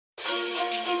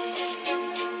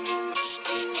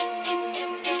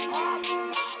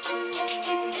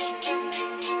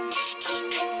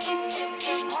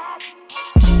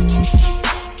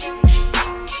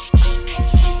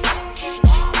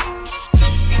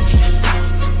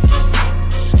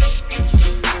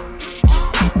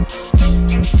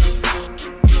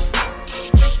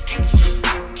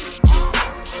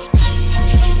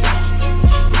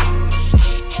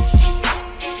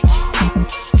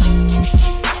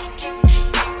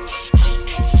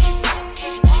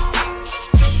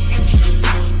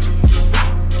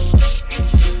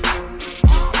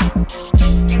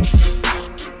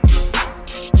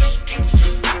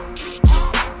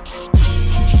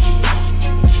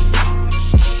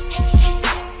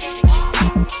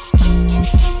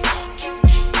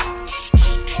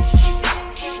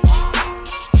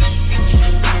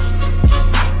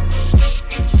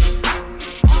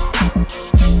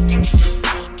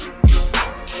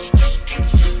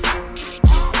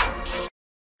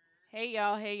Hey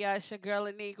y'all, it's your girl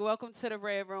Anique. Welcome to the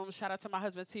Red Room. Shout out to my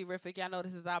husband T-Rific. Y'all know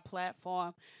this is our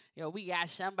platform. Yo, we got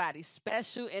somebody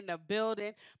special in the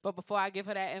building. But before I give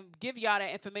her that and give y'all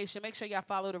that information, make sure y'all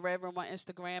follow the Red Room on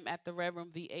Instagram at the Red Room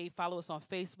VA. Follow us on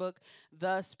Facebook,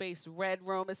 The Space Red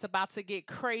Room. It's about to get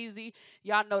crazy.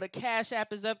 Y'all know the Cash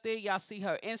App is up there. Y'all see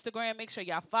her Instagram. Make sure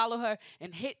y'all follow her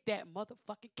and hit that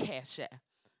motherfucking Cash App.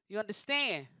 You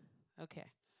understand? Okay.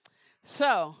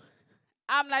 So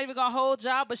I'm not even gonna hold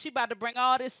y'all, but she about to bring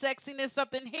all this sexiness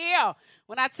up in here.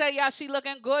 When I tell y'all she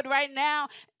looking good right now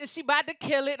and she about to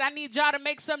kill it, I need y'all to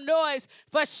make some noise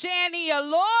for Shanny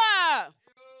Allure.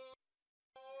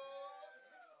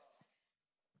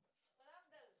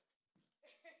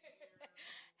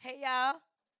 Hey y'all.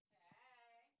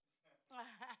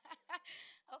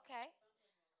 Okay.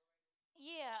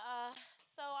 Yeah,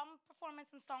 so I'm performing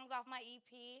some songs off my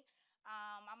EP.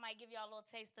 I might give y'all a little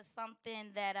taste of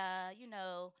something that, you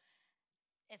know,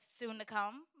 it's soon to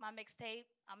come. My mixtape,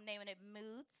 I'm naming it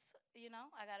Moods. You know,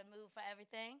 I got a mood for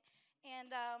everything.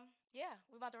 And, yeah,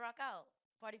 we about to rock out.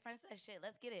 Party princess shit.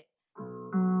 Let's get it.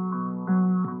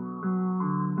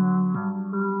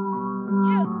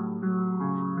 Yeah.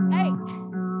 Hey.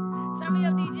 Turn me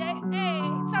up, DJ. Hey.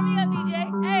 Turn me up,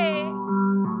 DJ. Hey.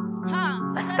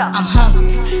 I'm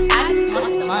hungry, I just want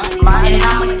some money, and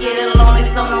I'ma get it lonely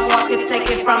so no one can take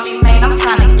it from me, man. I'm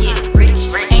tryna get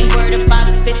rich, ain't worried about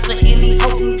a bitch, but any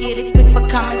hoe can get it quick for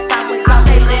coming sideways how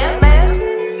they live.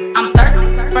 I'm thirsty,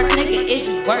 first nigga, is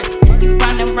you worth it? You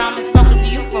running around in circles, are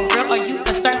you for real or you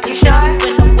for certain? If you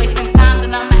been no wasting time,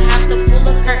 then I'ma have to pull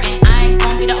a curtain. I ain't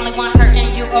gon' be the only one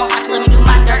hurting, you gon' have to let me do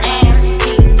my dirt and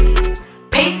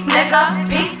peace, nigga,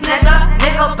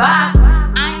 nigga, bye.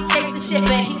 I ain't chasing shit,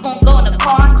 but he gon' go in the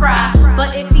car and cry.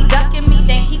 But if he ducking me,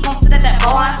 then he gon' sit at that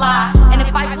bar and lie. And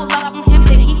if I pull up on him,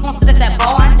 then he gon' sit at that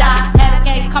bar and die. Had a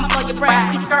game, come blow your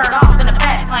breath, we skirt off in the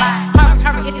fast lane.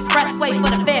 Hurry, hit the expressway for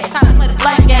the feds, tryna play the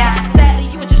blame game. Sadly,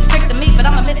 you was just tricked to me, but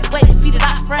I'ma miss the way you beat it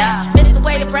out frame. Miss the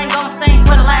way the brain gon' sing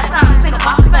for the last time, this single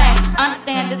pop the fame.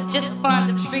 Understand, this is just for fun,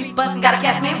 if the streets bustin', gotta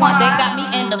catch me one. They got me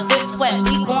in the VIP sweat,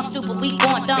 we going stupid, we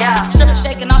going dumb. Strippers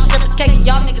shaking, all strippers caking,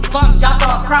 y'all niggas bums, y'all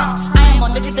throwing crumbs. I am more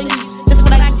niggas than you, this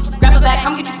what I do. Grab it back,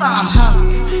 come get you some. I'm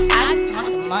hungry, I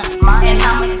just want some money, and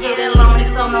I'ma get it lonely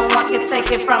so no one can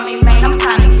take it from me, man. I'm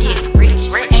tryna get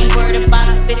rich, ain't worried about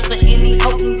a bitch, but any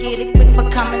hoe can get it quick for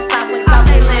coming sideways how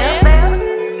they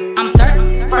live. I'm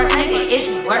thirsty, first nigga, is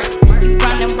you worth it? You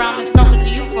running around in circles, are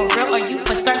you for real or you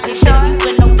for certain? If you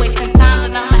been no wasting time,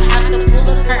 then I'ma have to pull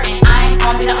a curtain. I ain't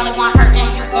gon' be the only one hurting,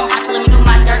 you gon' have to let me do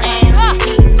my dirt and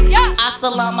peace.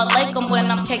 Assalamu alaikum, when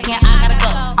I'm kicking, I gotta go.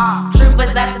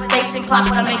 Troopers at the station clock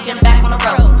when I'm making back on the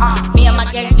road. Me and my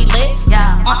gang, we lit.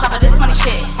 On top of this money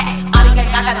shit. All the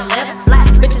gang, I gotta live.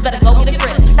 Bitches better go get a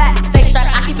grip. Stay strapped,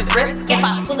 I keep it grip. If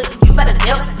I pull it, you better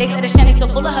dip. They say that Shanny so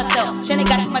full of herself. Shanny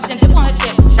got too much and dip on her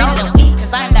chip. Reason to eat, cause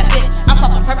I am that bitch. I'm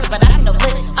fucking perfect, but I ain't no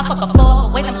glitch. I fuck a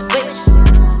four, but wait, let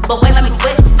me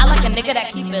switch. I like a nigga that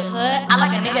keep it hood. I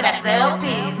like a nigga that sell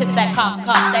peace. This that cough,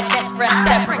 that chest breath,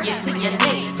 that bring you to your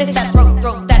knees. This that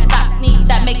throat, that stop sneeze,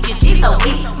 that make your G so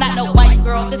weak. Not no white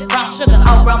girl, this brown sugar,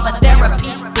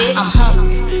 aromatherapy, bitch. I'm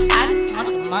hungry, I just want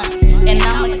some money, and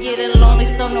I'ma get it lonely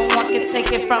so no one can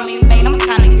take it from me, man. I'm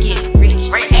tryna get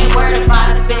rich, ain't worried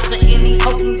about a bitch, but any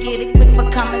hoe can get it quick for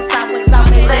coming sideways how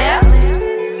they live.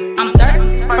 I'm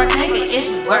thirsty, first nigga, is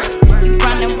you worth it? You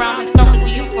running around in circles, are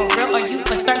you for real or you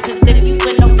for certain? If you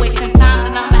been no wasting time,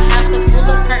 then I'ma have to pull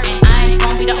a curtain. I ain't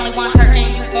gon' be the only one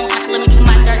hurting, you gon' have to let me do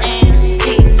my dirt and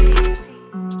peace.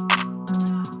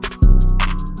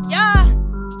 Yeah,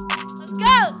 let's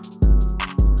go.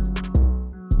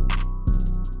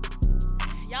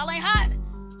 Y'all ain't hot.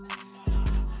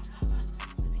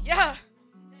 Yeah.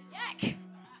 Yak.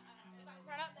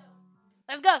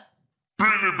 Let's go.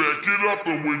 Bring it back it up,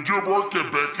 and when you work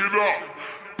it, back it up.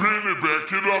 Bring it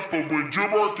back it up, and when you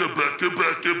work it, back it, bring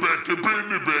it back it up.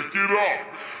 Bring it back it up,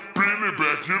 bring it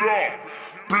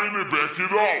back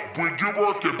it up. When you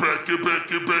work it, back it, bring it back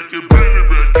it up,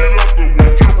 and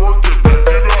when you work it, back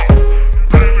it up.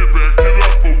 Bring it back it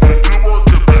up, and when you work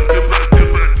it, back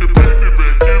it, bring it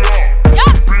back it up.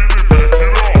 Bring it back it up, bring it back it up. When you work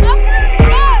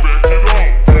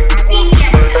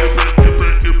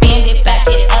it, Bend it, back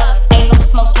it up. Ain't no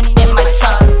smoking in my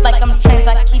truck. Like I'm trans,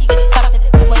 I keep it tucked. If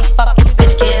you ain't fucking,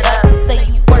 bitch, get up. Say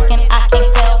you working, I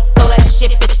can't tell. Throw that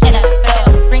shit, bitch,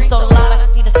 NFL. Drink so loud, I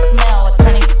see the smell.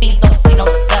 Attorney fees, don't see no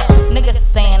sell. Niggas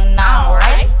saying I'm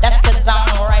right. That's cause I'm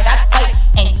right. I type,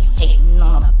 and you hating on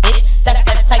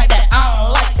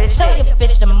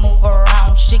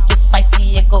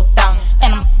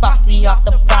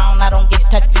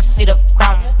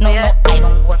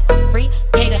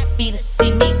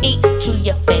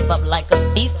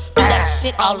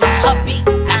all on her beat.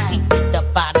 Now she bent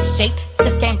up out of shape.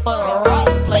 Sis came for the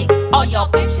wrong play. All y'all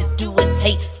bitches do is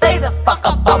hate. Stay the fuck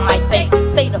up on my face.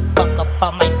 Stay the fuck up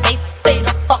on my face. Stay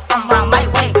the fuck from round my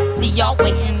way. See y'all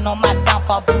waiting on my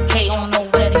downfall bouquet on no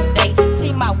wedding day.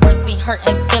 See my words be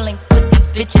hurting feelings. Put these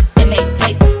bitches in their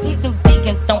place. These new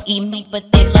vegans don't eat meat,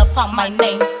 but they love how my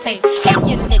name tastes. And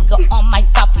your nigga on my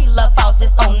top, he love how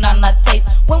this own nana taste.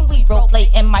 When we role play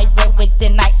in my real wig,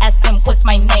 then I ask him what's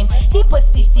my name. He put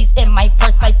CC's in my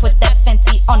purse, I put that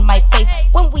Fenty on my face.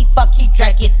 When we fuck, he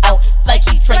drag it out like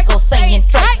he Draco saying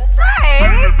Drake.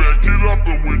 Bring it back it up,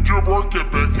 and when you work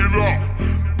it, back it up.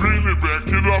 Bring it back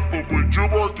it up, and when you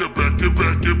work it, back it,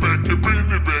 back it, back it.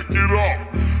 Bring it back it up.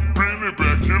 Bring it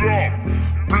back it up.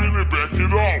 Bring it back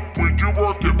it up. When you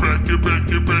work it, back it,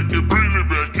 back it, back it. Bring it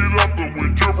back it up, and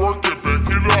when you work it, back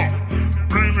it up.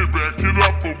 Bring it back it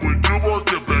up, and when you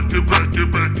work it, back it, back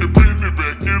it, back it. Bring it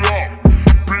back it up.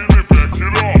 Bring it back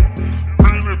it up.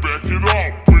 Bring it back it up.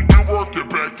 When you work it,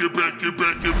 back it, back it,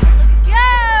 back it.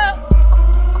 Yeah!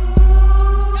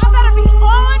 Y'all better be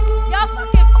on y'all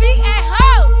fucking feet at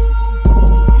home.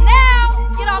 Now,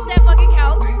 get off that fucking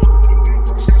couch.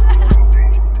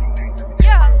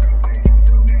 Yeah.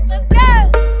 Let's go.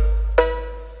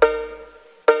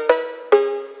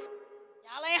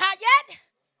 Y'all ain't hot yet?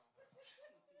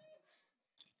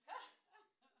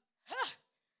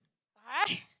 All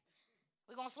right.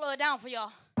 We're gonna slow it down for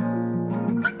y'all.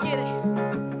 Let's get it.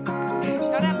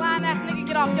 Tell that lying ass nigga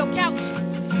get off your couch.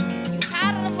 You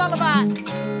tired of the lullabies?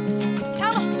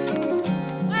 Tell him.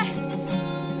 What?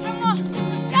 Come on,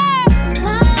 let's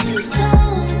go.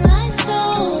 Lies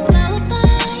told,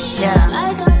 lullabies. Yeah.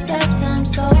 Like a bedtime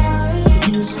story.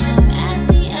 Each time at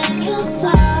the end you're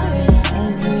sorry.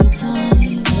 Every time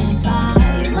you get by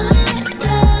my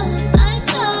love, I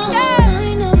know. Yeah.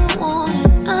 I never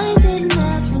wanted, I didn't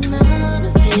ask for none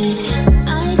of it.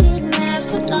 I didn't ask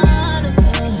for none of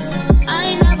it. I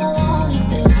never wanted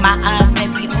this. My eyes may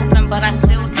be open, but I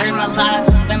still dream a lot.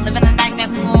 Been living a nightmare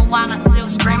for a while, I still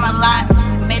scream a lot.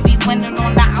 Maybe winning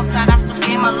on the outside, I still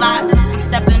scheme a lot. I'm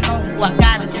stepping on who I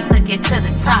gotta just to get to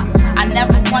the top. I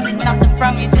never wanted nothing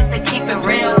from you, just to keep it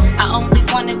real. I only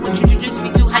wanted what you introduced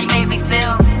me to, how you made me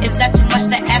feel. Is that too much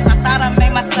to ask? I thought I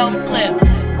made myself clear.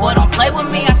 Boy, don't play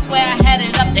with me, I swear I had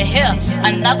it up to here.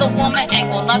 Another woman ain't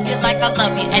gon' love you like I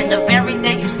love you. And the very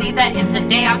day you see that is the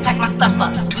day I pack my stuff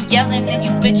up. You yelling and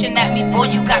you bitching at me, boy,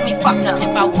 you got me fucked up.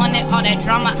 If I wanted all that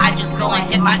drama, I just go and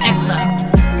hit my ex up.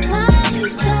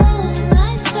 Lies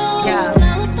told, Yeah.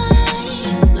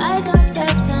 lullabies. Like a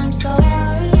bedtime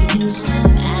story. Each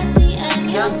time at the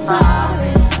end you're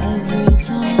sorry. Every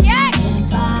time Yeah. you get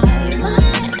by my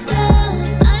love,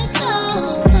 I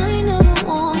know. I never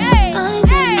wanted, Hey, I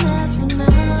hey. didn't ask for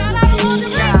none Shout of out to all the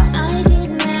it. rich. I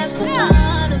didn't ask for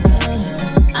none of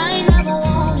it. I never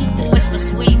wanted this. Whisper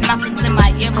sweet nothings in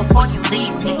my ear before you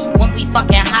leave me. When we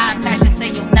fucking high, passion say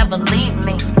you'll never leave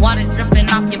me. Water dripping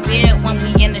off your beard when we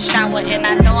in the shower. And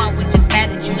I know I was just mad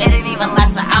at you, it didn't even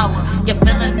last an hour. Your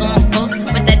feelings on ghost,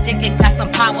 but that dick it got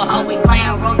some power. Are we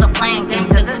playing roles or playing games?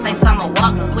 Cause this ain't Summer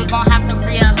Walker. We gon' have to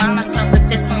realign ourselves if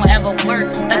this won't ever work.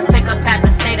 Let's pick a path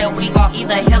and say that we gon'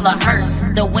 either heal or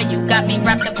hurt. The way you got me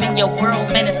wrapped up in your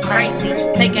world, man, it's crazy.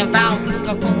 Taking vows,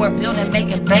 moving forward, building,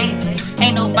 making babies.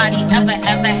 Ain't nobody ever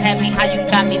had me how you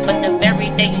got me. But the very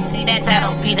day you see that,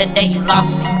 that'll be the day you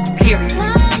lost me. Period.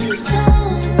 Lies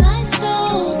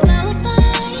told,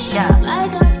 lullabies. Yeah.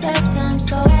 Like a bedtime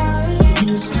story.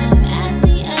 Each time at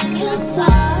the end you're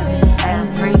sorry.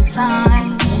 Every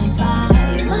time. Get by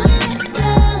my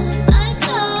love, I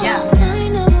know. Yeah. I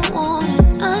never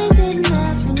wanted, I didn't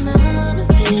ask for none of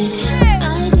it.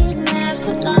 I didn't ask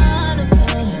for none of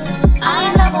it.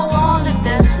 I never wanted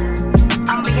this.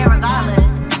 I'ma be here regardless.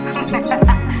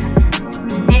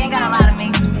 You ain't gotta lie to me.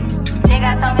 You ain't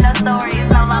gotta tell me no stories,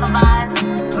 no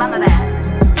lullabies, none of that.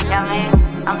 You know what I mean?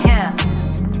 I'm here.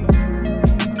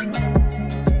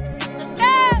 Let's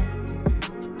go!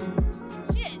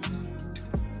 Shit.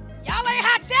 Y'all ain't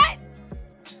hot yet?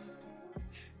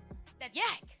 That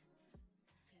yak.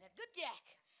 That good yak.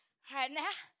 All right,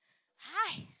 now.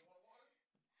 Hi.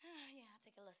 Yeah, I'll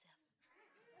take a little sip.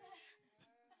 Take a little.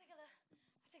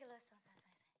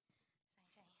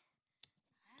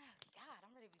 Oh, God,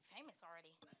 I'm ready to be famous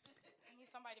already. I need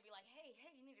somebody to be like, hey,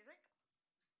 you need a drink?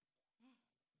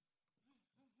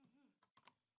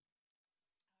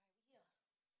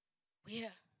 We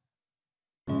here.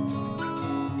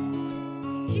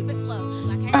 Keep it slow.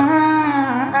 I can't.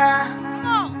 Come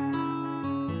on.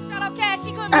 Shout out Cash.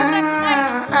 She couldn't do that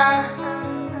tonight.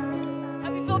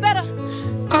 Help you feel better.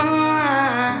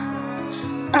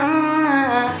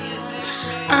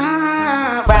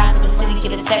 Ride to the city,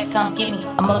 get a text, come get me.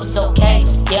 Emoji's okay,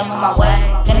 yeah, I'm on my way.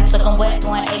 Penny soaking wet,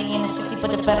 going 80 and 60,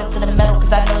 put the pedal to the metal,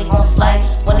 cause I know he gon' slay.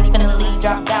 When he finna leave,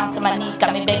 drop down to my knees,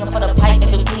 got me begging for the pipe,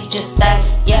 baby, please just stay.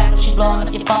 Yeah, she blowing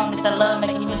up your phone, it's that love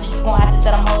making music, you gon' have to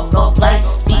tell them hoes go play.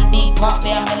 Beat, beat, bump,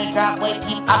 I'm in the driveway,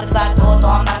 peep out the side door, no,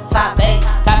 I'm not the side, babe.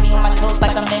 Got me on my toes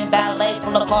like I'm in ballet,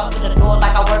 pull a car through the door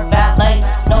like I work ballet.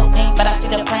 No pink, but I see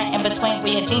the print in between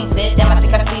where your jeans sit. Damn, I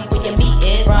think I see where your meat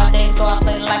is. Broad day, so I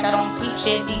play like I don't peep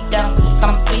shit deep down.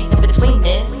 Come squeeze in between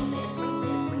this.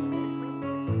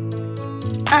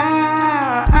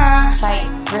 Tight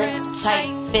grip,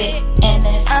 tight fit in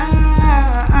this.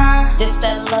 This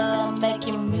that love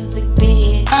making music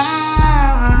big. I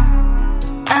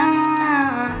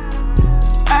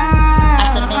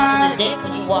submit to the dick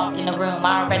when you walk in the room.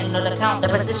 I already know the count, the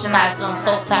position I assume.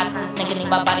 So tight to this nigga need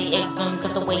my body exhumed,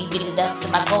 cause the way he beat it up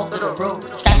sent my soul through the roof.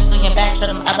 Scratches on your back, show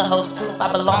them other hoes proof.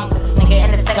 I belong to this nigga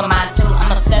and this nigga mine too.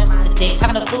 I'm obsessed with the dick,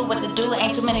 have no clue what to do.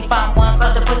 Ain't too many fine ones,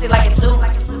 fuck the pussy like it's soup.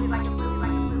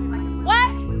 What?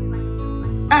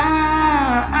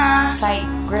 Tight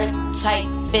grip, tight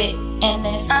fit in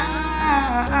this.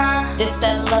 This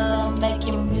that love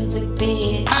making music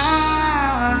big.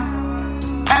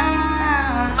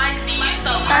 Mike, see you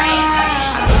so crazy.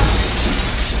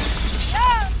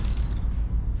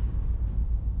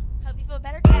 Hope you feel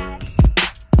better, Cat.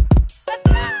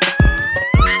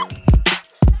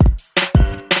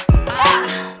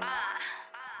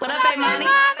 What up, hey, money?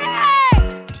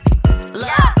 Look,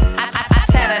 I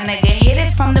tell a nigga, hit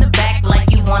it from the back like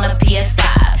you want a PS5.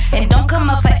 And don't come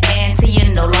up for air until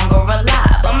you're no longer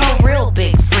alive. I'm a real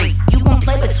big freak. You gon'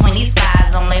 play between these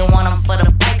thighs. Only want him for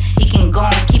the pipe. He can go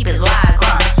and keep his lies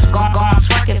on. Go on,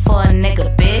 twerk it for a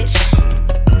nigga, bitch.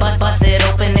 Bust it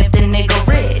open if the nigga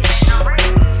rich.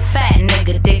 Fat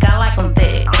nigga dick, I like him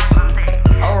thick.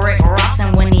 Or Rick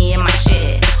Rossin when he in my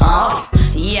shit. Oh,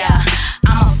 yeah,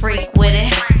 I'm a freak with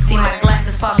it. See my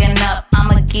glasses fogging up, I'm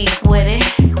a geek with it.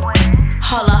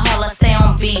 Holla, holla, stay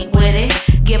on beat with it.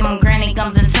 Give him granny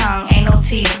gums and tongue, ain't no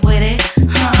teeth with it.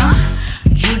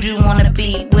 Juju wanna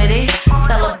beat with it.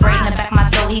 Celebrating the back my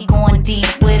throat, he going deep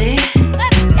with it.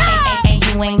 And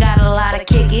you ain't got a lot to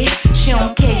kick it. She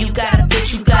don't care, you got a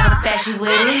bitch, you got a fashion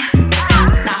with it.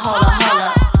 Now holla,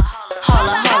 holla,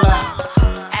 holla, holla.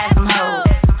 Ask them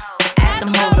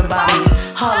hoes about me.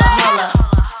 Holla, holla,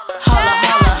 holla,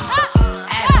 holla.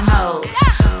 Ask them hoes.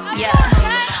 Yeah,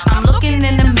 I'm looking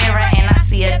in the mirror and I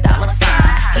see a dollar sign.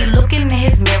 He looking in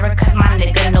his mirror cause my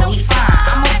nigga know he fine.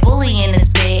 I'm a bully in his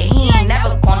bed, he ain't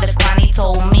never gonna decline. He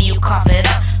told me you cough it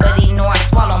up, but he know I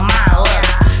swallow mine. Look,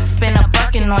 spin a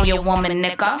Birkin on your woman,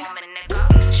 nigga.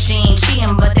 She ain't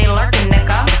cheating, but they lurking,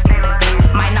 nigga.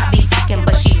 Might not be fucking,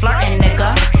 but she flirting,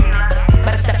 nigga.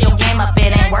 Better step your game up,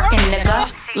 it ain't working, nigga.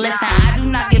 Listen, I do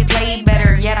not get played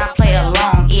better, yet I play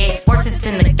along. EA Sports is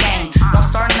in the game. Won't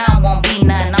start none, won't be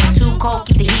none. I'm too cold,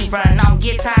 keep the heat running. I don't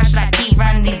get tired, should I keep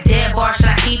running these dead bars? Should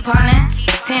I keep hunting?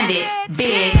 Tended,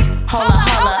 big, holla,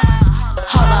 holla,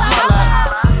 holla, holla.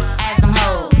 Ask them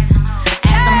hoes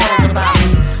about me.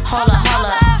 Holla,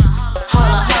 holla,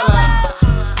 holla, holla.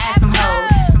 Ask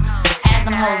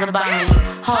them hoes about me.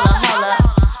 Holla, holla,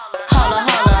 holla,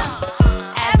 holla.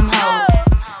 Ask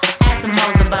them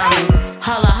hoes about me.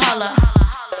 Holla, holla,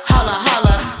 holla,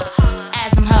 holla.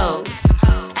 Ask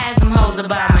them hoes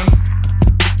about me.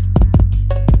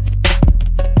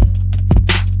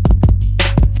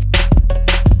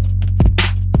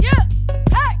 Yeah,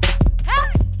 hey.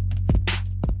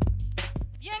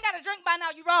 You ain't got a drink by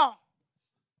now, you wrong.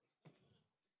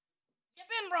 You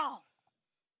been wrong.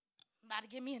 About to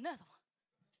give me another one.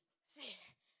 Shit.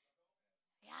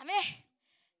 Yeah, me.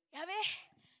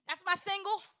 That's my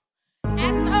single.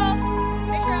 Ask them hoes.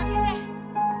 Make sure I get that.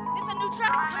 This a new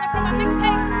track coming from my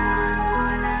mixtape.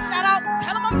 Shout out.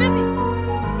 Tell them I'm busy.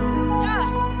 Yeah.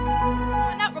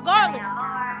 Going out regardless.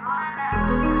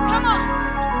 Come on.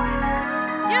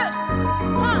 Yeah.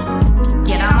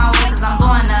 Get out my way cause I'm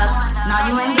going up. Nah,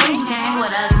 you ain't getting, you can't hang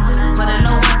with us. Put in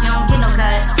no work, you don't get no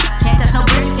cut. Can't touch no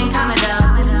bitch, you can't count it up.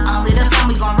 Only the phone,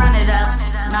 we gon' run it up.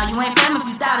 Nah, you ain't fam if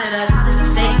you doubted us. You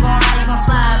say you gon' ride, you gon'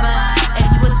 slide, but if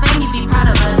you was fam, you be proud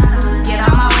of us. Get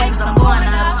out my way cause I'm going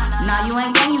up. Nah, you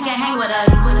ain't gang, you can't hang with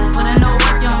us. Put in no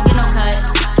work, you don't get no cut.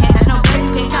 Can't touch no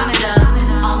bitch, you can't count it up.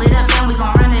 Only the fam, we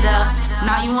gon' run it up.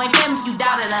 Nah, you ain't fam if you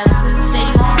doubted us. You say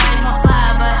you gon' ride, you gon'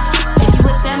 slide, but if you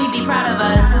was fam, you be proud of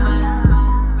us.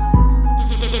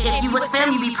 If you was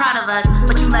fam, you be proud of us.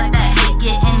 But you let that hate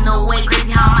get in the way.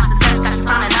 Crazy how my success got you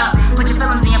frowning up. Put your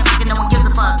feelings in your pocket, no one gives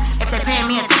a fuck. If they paying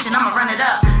me attention, I'ma run it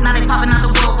up. Now they popping out the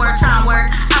woodwork, trying to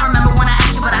work. I remember when I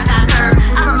asked you, but I got curved.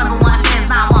 I remember when fans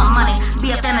now want money.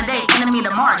 Be a fan today, enemy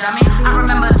tomorrow, I mean. I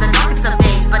remember the darkest of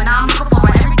days, but now I'm looking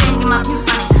forward every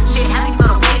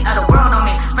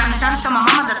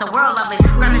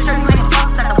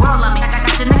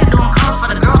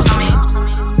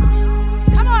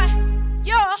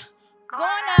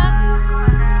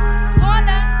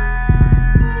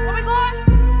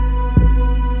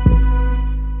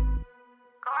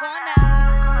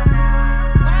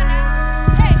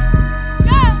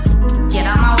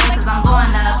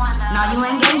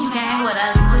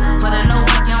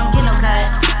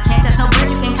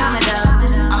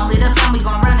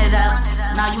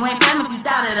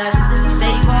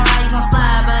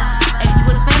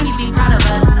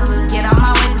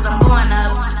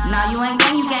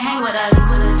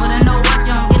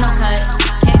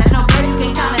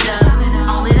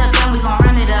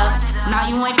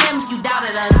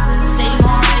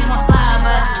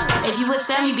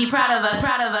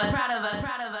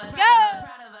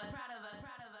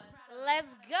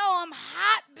Let's go. I'm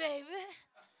hot, baby.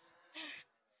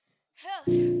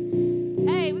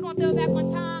 Hey, we're going to throw it back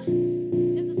one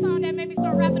time. This is the song that made me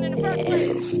start rapping in the first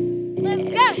place. Let's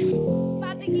go.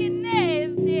 About to get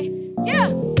nasty. Yeah.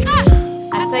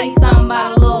 I tell you something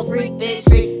about a little freak bitch.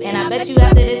 And I bet you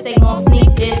after this they gon'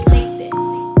 sneak this.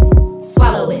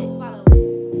 Swallow it.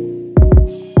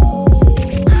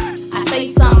 I tell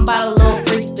you something about a little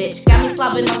freak bitch. Got me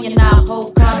slobbing on your knob,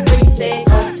 whole concrete says.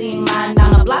 Whole team mine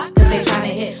down the block, cause they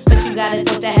tryna hit. But you gotta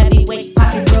tote that heavyweight,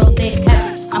 pockets real thick,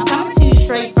 heavy. I'm coming to you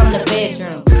straight from the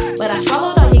bedroom. But I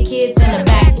swallowed all your kids in the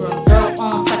back room. Throw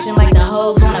on suction like the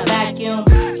hose on a vacuum.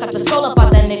 Suck the soul up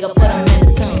out that nigga, put him in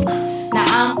the tune. Now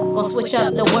I'm gon' switch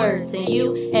up the words, and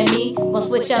you and me gon'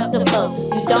 switch up the flow.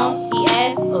 You don't eat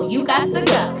ass, oh you got to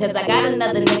go. Cause I got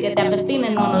another nigga that been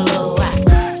feeling on a little ride.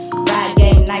 Ride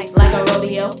game nice like a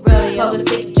rodeo. Poker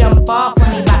stick jump off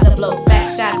when he bout to blow. Back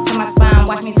shots to my spine,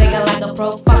 watch me take it like a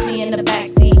pro. Fuck me in the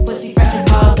backseat, pussy fresh as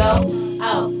all go.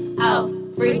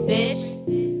 Oh, freak bitch.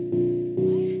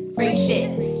 Freak shit.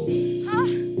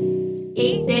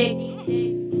 Eat dick.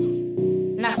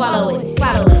 Now swallow it,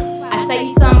 swallow it. I tell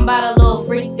you something about a little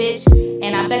freak bitch.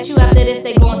 And I bet you after this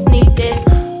they gon' sneak this.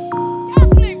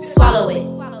 Swallow it.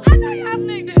 I know y'all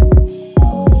sneak this.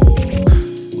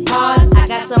 Pause, I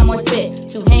got some more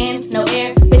spit. 2 hands, no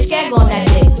air, bitch gag on that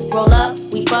dick. Roll up,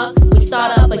 we fuck, we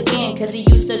start up again. Cause he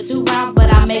used to 2 rounds,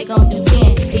 but I make him do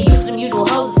 10. He used some usual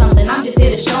hoes or something, I'm just here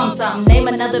to show him something. Name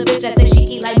another bitch that say she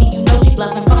eat like me, you know she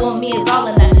bluffing. Fuck on me, it's all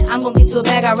or nothing. I'm gon' get to a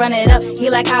bag, I run it up. He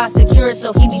like how I secure it,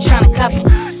 so he be tryna cuff me.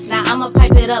 Now I'ma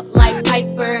pipe it up like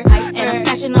Piper. And I'm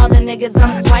snatching all the niggas,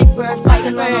 I'm swiper.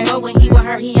 Swiping on the road when he with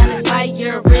her, he on his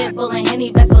fire. Red Bull and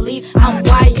Henny, best believe I'm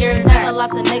wired. Never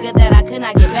lost a nigga that I could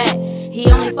not get back. He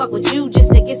only fuck with you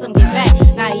just to get some get back.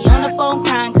 Now he on the phone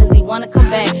crying cause he wanna come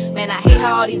back. Man, I hate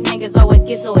how all these niggas always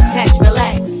get so attached.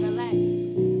 Relax.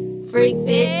 Freak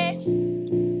bitch.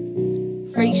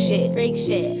 Freak shit. Freak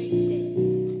shit.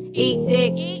 Eat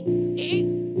dick. Eat.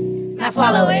 Now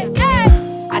swallow it.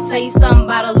 I tell you something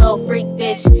about a little freak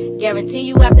bitch. Guarantee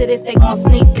you after this they gon'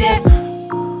 sneak this.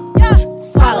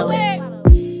 Swallow it.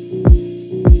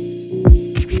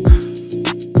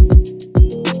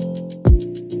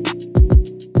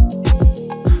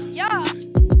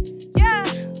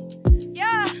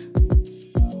 Yeah.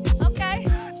 Okay.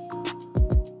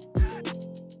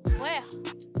 Well,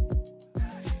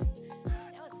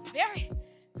 that was very,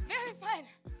 very fun.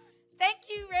 Thank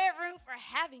you, Red Room, for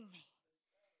having me.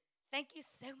 Thank you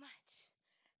so much.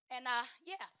 And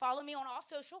yeah, follow me on all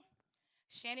social.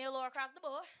 Shanny Allure across the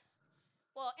board.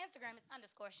 Well, Instagram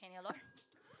is _Shanny Allure.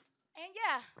 And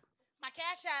yeah, my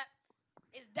cash app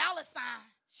is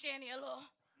 $Shanny Allure.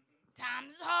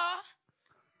 Times is hard.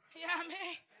 You know what I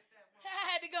mean? I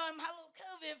had to go in my little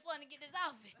COVID fund to get this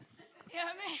outfit. You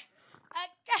know what I mean?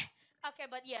 Okay,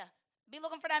 but yeah, be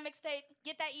looking for that mixtape.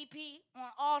 Get that EP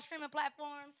on all streaming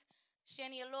platforms.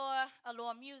 Shanny Allure,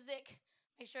 Allure Music.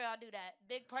 Make sure y'all do that.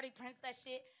 Big party princess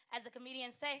shit. As the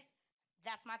comedians say,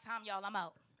 that's my time, y'all. I'm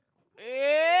out.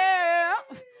 Yeah.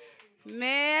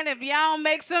 Man, if y'all don't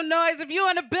make some noise, if you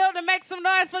in the building, make some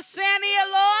noise for Shanny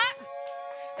Allure.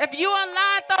 If you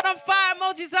online, throw them fire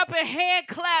emojis up and hand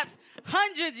claps.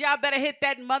 Hundreds, y'all better hit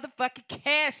that motherfucking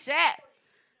cash app.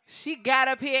 She got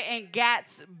up here and got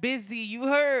busy. You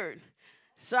heard.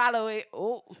 Swallow it.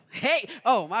 Oh, hey.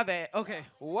 Oh, my bad. Okay.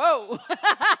 Whoa.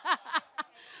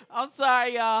 I'm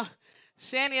sorry, y'all.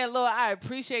 Shanny Allure, I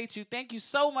appreciate you. Thank you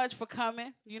so much for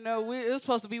coming. You know, it was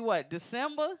supposed to be what,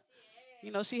 December?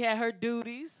 You know, she had her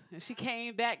duties, and she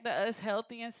came back to us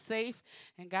healthy and safe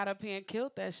and got up here and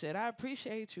killed that shit. I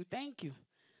appreciate you. Thank you.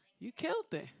 You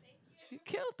killed it. You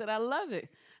killed it. I love it.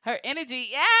 Her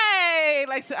energy, yay!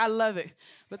 Like I love it.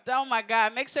 But oh my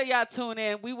God, make sure y'all tune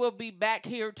in. We will be back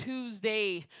here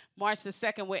Tuesday, March the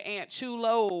 2nd with Aunt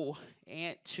Chulo.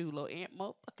 Aunt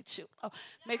motherfucking Chulo.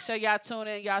 Make sure y'all tune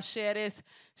in. Y'all share this.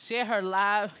 Share her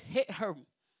live. Hit her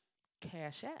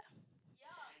cash app.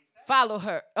 Follow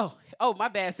her. Oh, my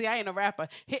bad. See, I ain't a rapper.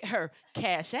 Hit her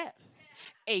cash app.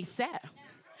 ASAP.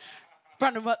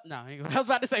 Front of no, I was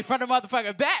about to say front of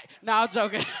motherfucking back. No, I'm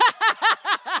joking.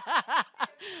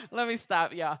 Let me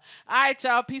stop, y'all. All right,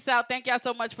 y'all. Peace out. Thank y'all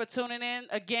so much for tuning in.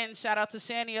 Again, shout out to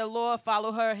Shanny Allure.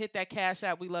 Follow her. Hit that cash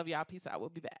app. We love y'all. Peace out. We'll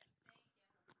be back.